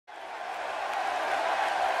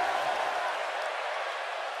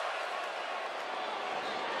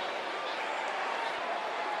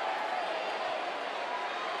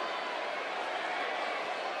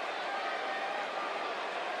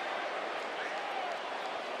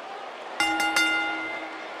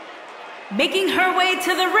Making her way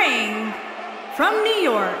to the ring from New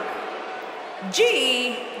York,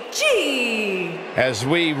 GiGi. As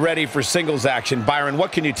we ready for singles action, Byron,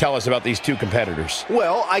 what can you tell us about these two competitors?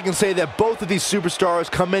 Well, I can say that both of these superstars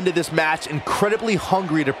come into this match incredibly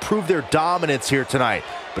hungry to prove their dominance here tonight.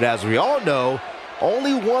 But as we all know,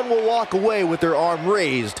 only one will walk away with their arm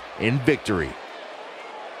raised in victory.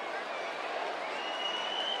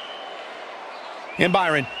 And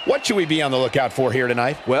Byron, what should we be on the lookout for here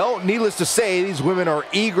tonight? Well, needless to say, these women are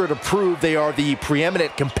eager to prove they are the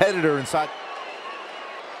preeminent competitor inside.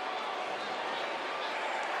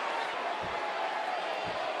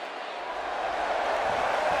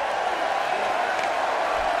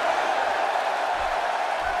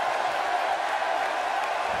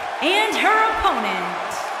 And her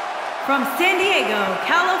opponent, from San Diego,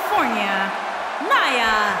 California,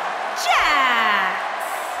 Nia Jax.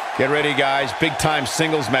 Get ready, guys. Big-time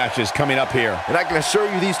singles matches coming up here. And I can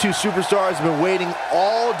assure you these two superstars have been waiting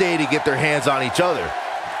all day to get their hands on each other.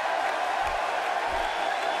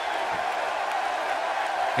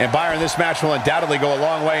 And Byron, this match will undoubtedly go a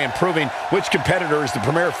long way in proving which competitor is the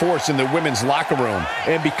premier force in the women's locker room.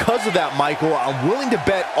 And because of that, Michael, I'm willing to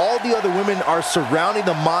bet all the other women are surrounding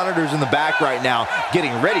the monitors in the back right now,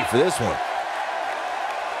 getting ready for this one.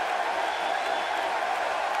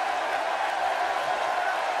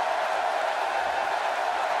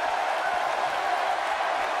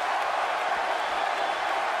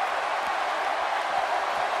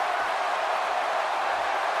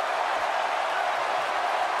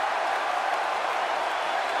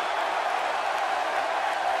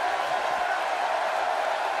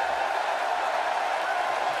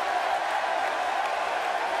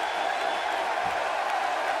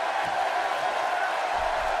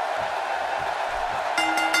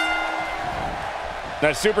 The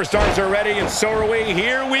superstars are ready, and so are we.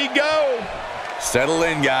 Here we go. Settle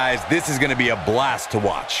in, guys. This is going to be a blast to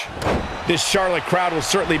watch. This Charlotte crowd will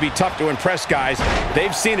certainly be tough to impress, guys.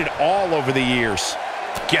 They've seen it all over the years.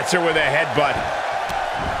 Gets her with a headbutt.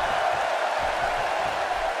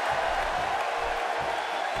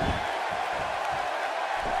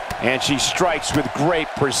 And she strikes with great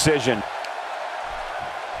precision.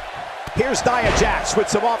 Here's Nia Jax with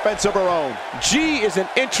some offense of her own. G is an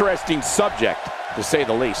interesting subject, to say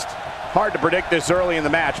the least. Hard to predict this early in the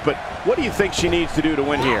match, but what do you think she needs to do to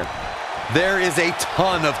win here? There is a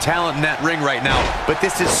ton of talent in that ring right now, but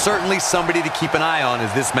this is certainly somebody to keep an eye on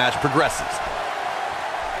as this match progresses.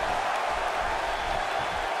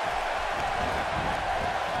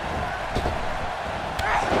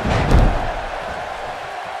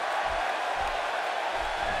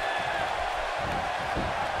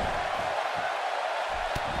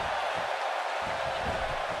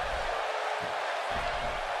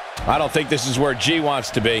 I don't think this is where G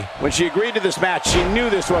wants to be. When she agreed to this match, she knew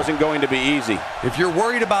this wasn't going to be easy. If you're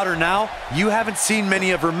worried about her now, you haven't seen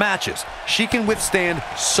many of her matches. She can withstand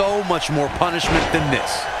so much more punishment than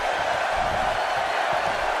this.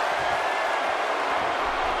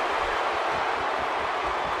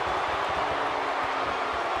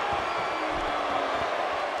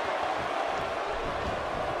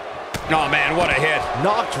 Oh, man, what a hit.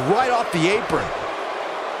 Knocked right off the apron.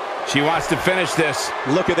 She wants to finish this.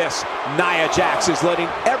 Look at this. Nia Jax is letting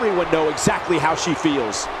everyone know exactly how she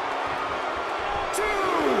feels. Two.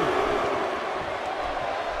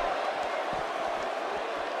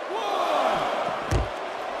 One.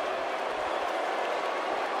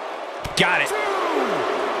 Got it. Two.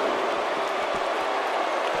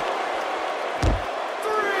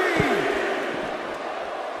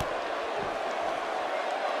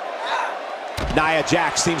 Nia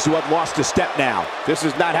Jax seems to have lost a step now. This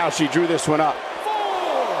is not how she drew this one up. Four.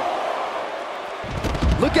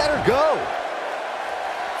 Look at her go.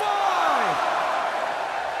 Five.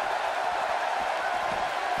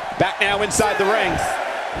 Back now inside the ring.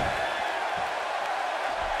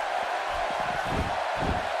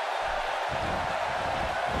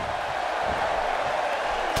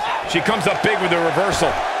 She comes up big with a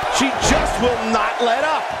reversal. She just will not let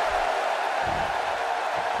up.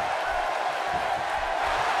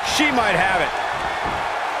 She might have it.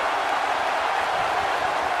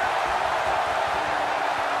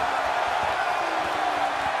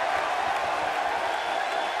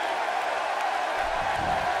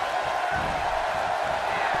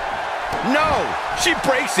 No, she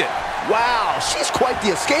breaks it. Wow, she's quite the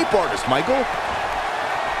escape artist, Michael.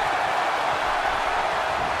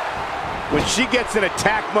 When she gets in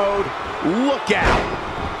attack mode, look out.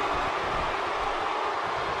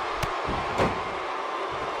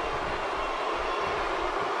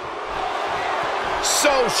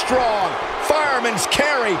 So strong. Fireman's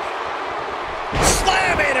carry.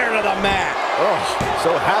 Slamming her to the mat. Oh,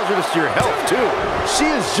 so hazardous to your health, too. She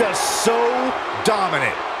is just so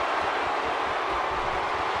dominant.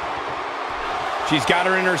 She's got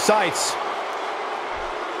her in her sights.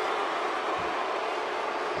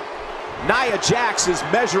 Nia Jax is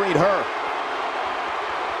measuring her.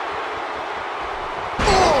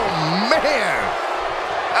 Oh, man.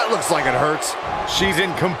 That looks like it hurts. She's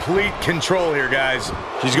in complete control here, guys.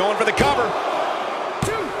 She's going for the cover.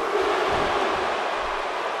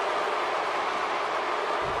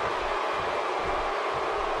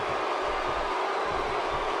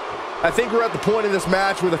 I think we're at the point in this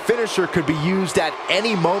match where the finisher could be used at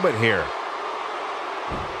any moment here.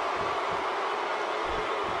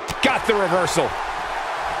 Got the reversal.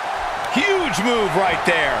 Huge move right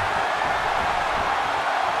there.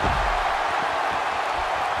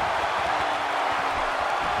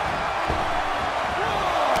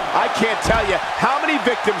 I can't tell you how many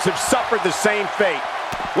victims have suffered the same fate.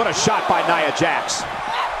 What a shot by Nia Jax.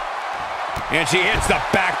 And she hits the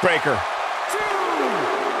backbreaker.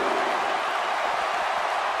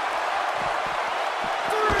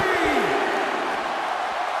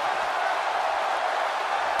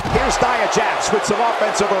 Here's Nia Jax with some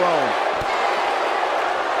offense of her own.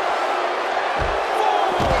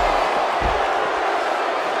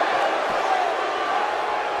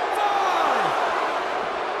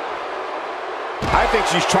 I think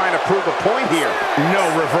she's trying to prove a point here.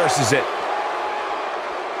 No, reverses it.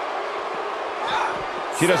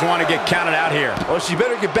 She doesn't want to get counted out here. Well, she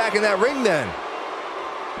better get back in that ring then.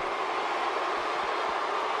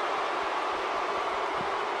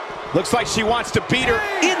 Looks like she wants to beat her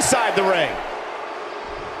inside the ring.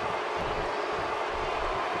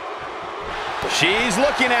 She's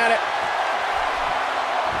looking at it.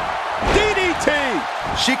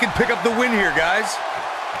 DDT! She can pick up the win here, guys.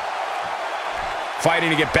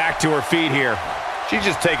 Fighting to get back to her feet here. She's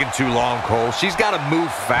just taking too long, Cole. She's got to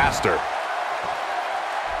move faster.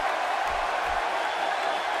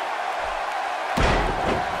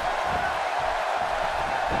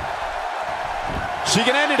 She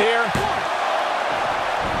can end it here.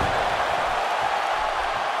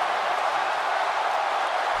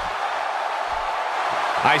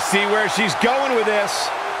 I see where she's going with this.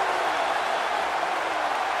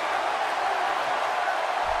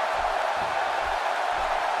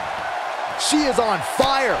 She is on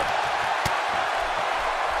fire.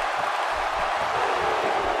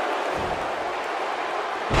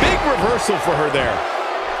 Big reversal for her there.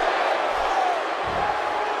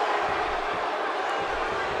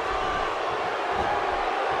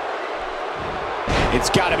 It's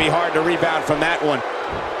got to be hard to rebound from that one.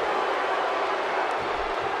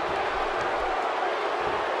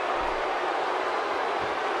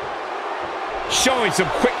 Showing some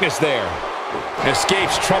quickness there.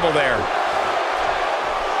 Escapes trouble there.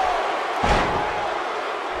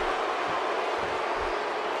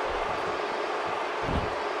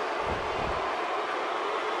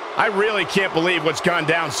 I really can't believe what's gone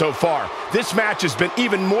down so far. This match has been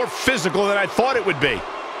even more physical than I thought it would be.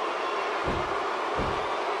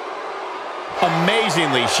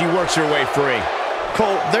 Amazingly, she works her way free.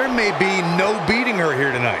 Cole, there may be no beating her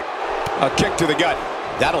here tonight. A kick to the gut.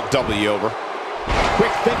 That'll double you over.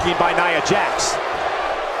 Quick thinking by Nia Jax.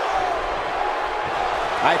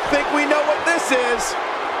 I think we know what this is.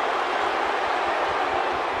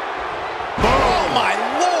 Oh, my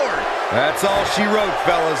Lord! That's all she wrote,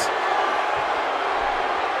 fellas.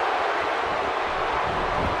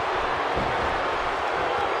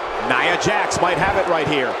 Nia Jax might have it right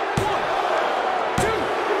here.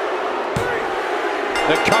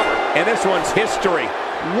 The cover, and this one's history.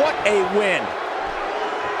 What a win.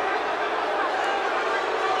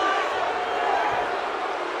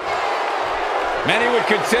 Many would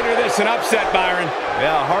consider this an upset, Byron.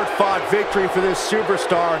 Yeah, hard-fought victory for this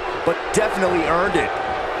superstar, but definitely earned it.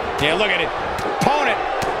 Yeah, look at it. Opponent,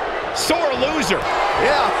 sore loser.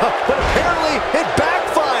 Yeah, but apparently it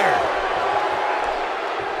backfired.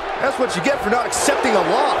 That's what you get for not accepting a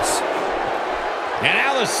loss. And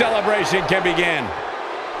now the celebration can begin.